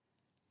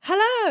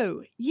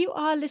Hello, you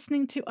are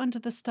listening to Under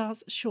the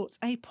Stars Shorts,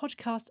 a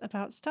podcast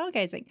about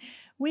stargazing.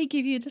 We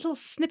give you little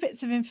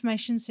snippets of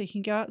information so you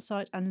can go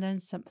outside and learn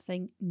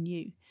something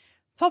new.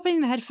 Pop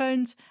in the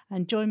headphones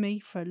and join me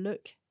for a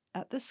look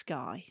at the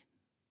sky.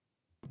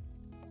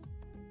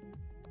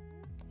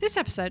 This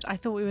episode, I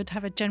thought we would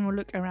have a general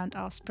look around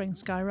our spring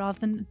sky rather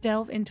than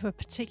delve into a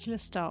particular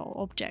star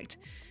or object.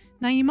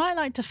 Now, you might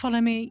like to follow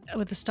me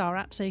with the Star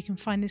app so you can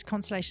find these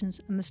constellations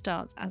and the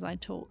stars as I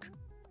talk.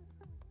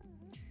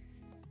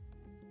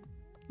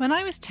 When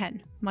I was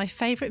 10, my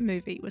favourite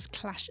movie was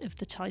Clash of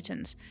the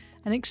Titans,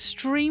 an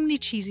extremely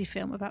cheesy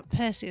film about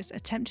Perseus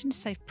attempting to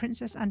save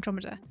Princess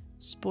Andromeda,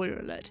 spoiler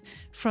alert,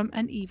 from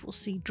an evil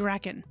sea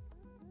dragon.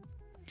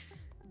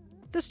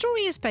 The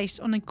story is based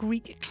on a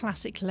Greek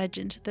classic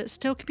legend that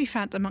still can be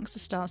found amongst the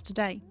stars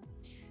today.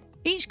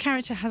 Each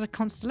character has a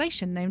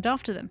constellation named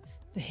after them: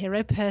 the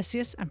hero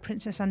Perseus and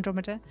Princess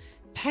Andromeda,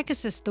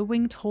 Pegasus the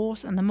winged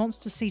horse and the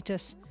monster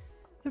Cetus.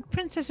 The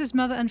princess's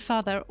mother and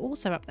father are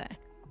also up there.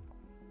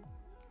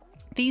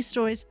 These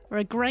stories are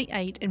a great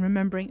aid in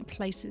remembering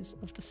places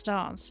of the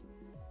stars.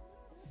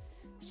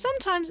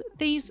 Sometimes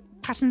these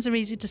patterns are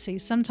easy to see,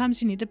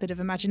 sometimes you need a bit of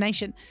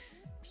imagination.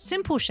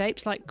 Simple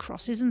shapes like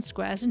crosses and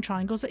squares and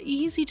triangles are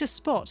easy to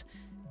spot,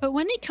 but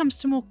when it comes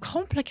to more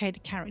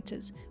complicated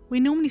characters, we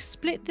normally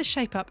split the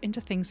shape up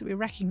into things that we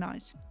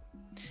recognise.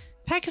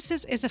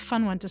 Pegasus is a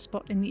fun one to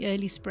spot in the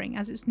early spring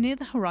as it's near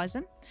the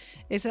horizon.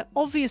 It's an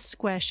obvious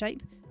square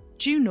shape,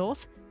 due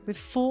north, with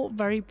 4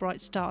 very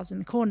bright stars in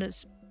the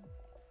corners.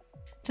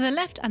 To the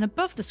left and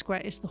above the square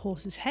is the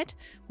horse's head,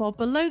 while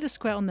below the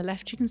square on the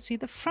left you can see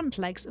the front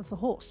legs of the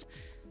horse.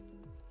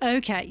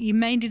 Okay, you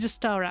may need a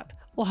star app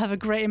or have a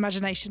great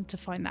imagination to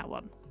find that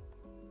one.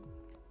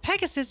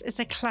 Pegasus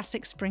is a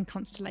classic spring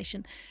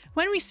constellation.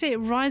 When we see it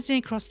rising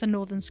across the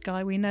northern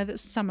sky, we know that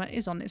summer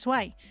is on its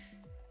way.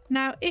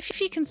 Now, if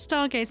you can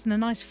stargaze in a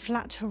nice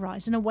flat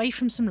horizon away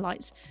from some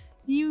lights,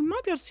 you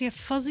might be able to see a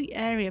fuzzy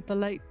area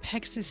below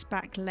Pegasus'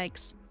 back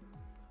legs.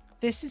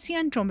 This is the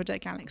Andromeda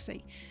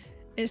Galaxy.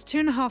 It's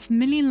 2.5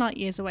 million light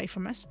years away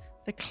from us,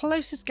 the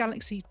closest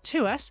galaxy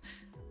to us,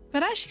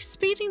 but actually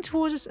speeding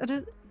towards us at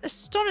an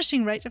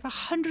astonishing rate of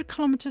 100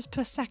 kilometers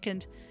per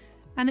second,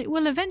 and it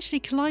will eventually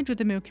collide with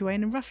the Milky Way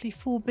in roughly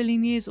 4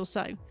 billion years or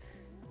so.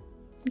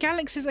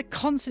 Galaxies are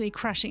constantly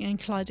crashing and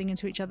colliding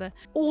into each other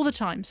all the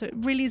time, so it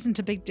really isn't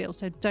a big deal,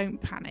 so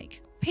don't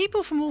panic.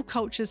 People from all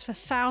cultures for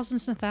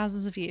thousands and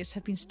thousands of years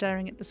have been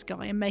staring at the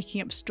sky and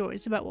making up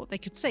stories about what they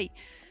could see.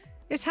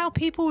 It's how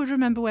people would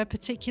remember where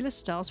particular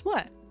stars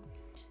were.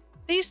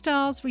 These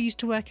stars were used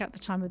to work out the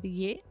time of the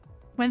year,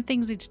 when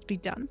things needed to be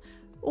done,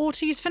 or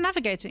to use for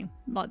navigating,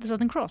 like the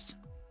Southern Cross.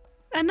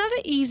 Another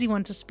easy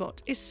one to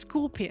spot is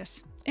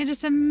Scorpius. It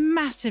is a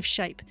massive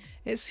shape.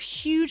 Its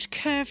huge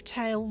curved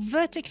tail,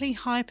 vertically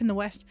high up in the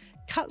west,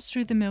 cuts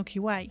through the Milky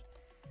Way.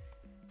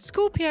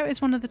 Scorpio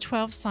is one of the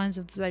 12 signs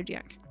of the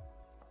zodiac.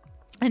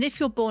 And if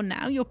you're born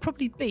now, you'll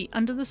probably be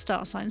under the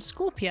star sign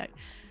Scorpio.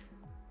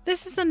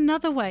 This is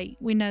another way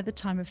we know the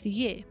time of the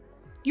year.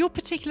 Your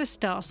particular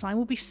star sign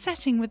will be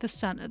setting with the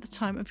sun at the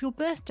time of your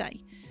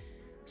birthday.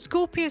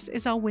 Scorpius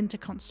is our winter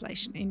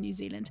constellation in New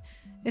Zealand.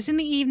 It's in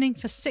the evening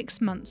for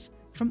 6 months,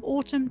 from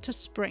autumn to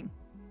spring.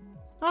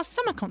 Our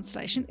summer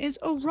constellation is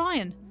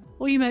Orion,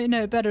 or you may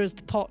know it better as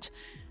the Pot,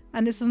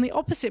 and it's on the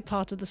opposite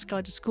part of the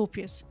sky to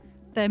Scorpius.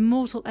 They're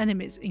mortal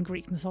enemies in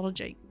Greek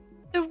mythology.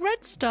 The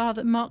red star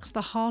that marks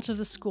the heart of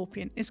the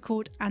Scorpion is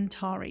called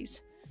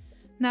Antares.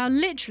 Now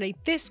literally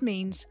this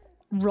means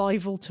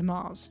rival to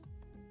Mars.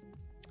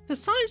 The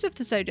signs of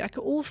the zodiac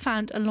are all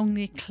found along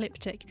the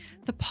ecliptic,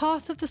 the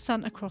path of the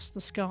sun across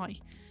the sky.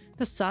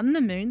 The sun,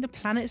 the moon, the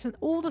planets and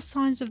all the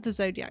signs of the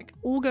zodiac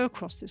all go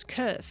across this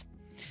curve.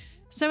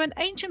 So when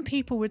ancient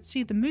people would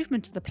see the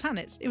movement of the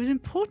planets, it was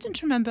important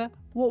to remember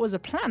what was a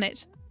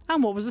planet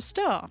and what was a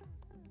star.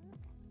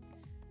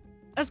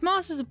 As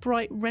Mars is a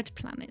bright red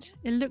planet,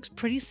 it looks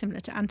pretty similar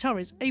to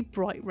Antares, a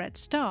bright red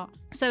star.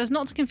 So as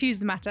not to confuse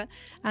the matter,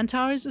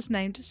 Antares was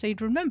named so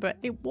you'd remember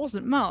it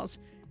wasn't Mars.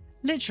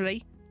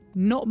 Literally,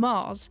 not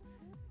Mars.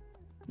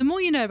 The more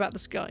you know about the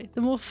sky,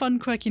 the more fun,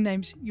 quirky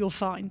names you'll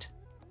find.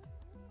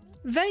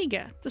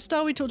 Vega, the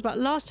star we talked about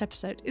last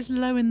episode, is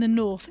low in the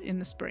north in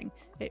the spring.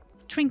 It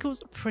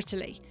twinkles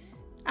prettily.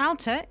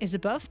 Altair is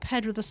above,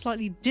 paired with a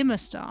slightly dimmer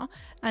star,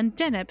 and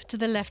Deneb to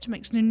the left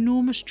makes an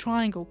enormous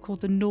triangle called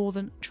the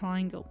Northern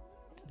Triangle.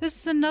 This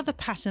is another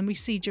pattern we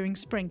see during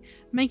spring,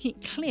 making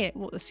it clear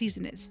what the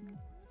season is.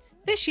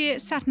 This year,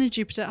 Saturn and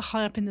Jupiter are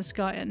high up in the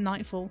sky at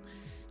nightfall.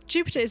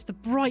 Jupiter is the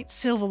bright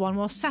silver one,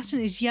 while Saturn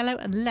is yellow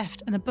and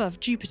left and above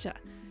Jupiter.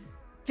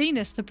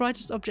 Venus, the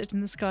brightest object in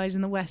the sky, is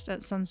in the west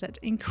at sunset,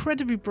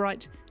 incredibly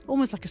bright,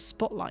 almost like a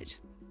spotlight.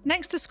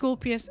 Next to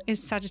Scorpius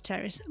is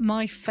Sagittarius,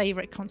 my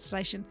favourite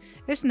constellation.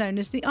 It's known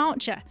as the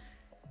Archer.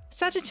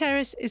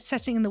 Sagittarius is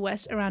setting in the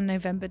west around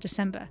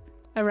November-December,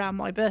 around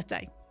my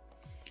birthday.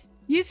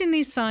 Using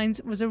these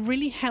signs was a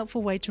really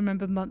helpful way to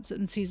remember months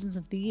and seasons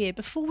of the year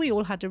before we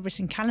all had a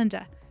written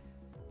calendar.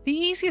 The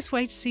easiest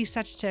way to see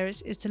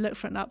Sagittarius is to look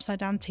for an upside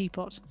down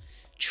teapot.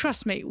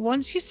 Trust me,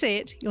 once you see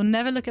it, you'll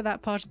never look at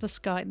that part of the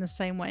sky in the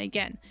same way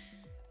again.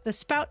 The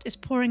spout is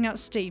pouring out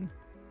steam,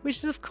 which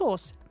is of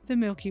course the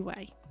Milky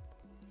Way.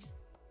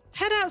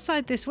 Head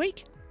outside this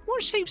week.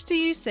 What shapes do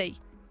you see?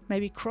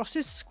 Maybe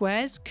crosses,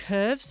 squares,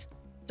 curves,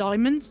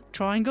 diamonds,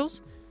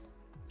 triangles?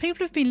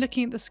 People have been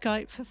looking at the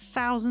sky for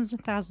thousands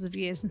and thousands of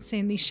years and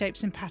seeing these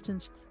shapes and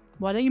patterns.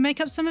 Why don't you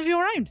make up some of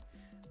your own?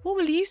 What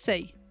will you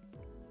see?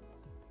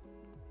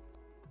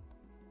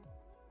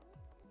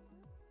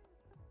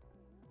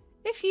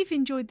 If you've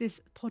enjoyed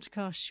this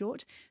podcast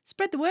short,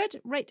 spread the word,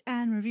 rate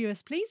and review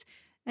us please.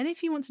 And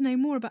if you want to know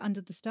more about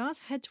Under the Stars,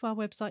 head to our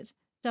website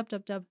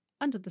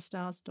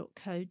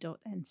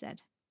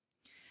www.underthestars.co.nz.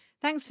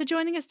 Thanks for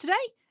joining us today,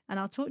 and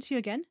I'll talk to you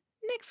again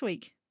next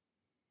week.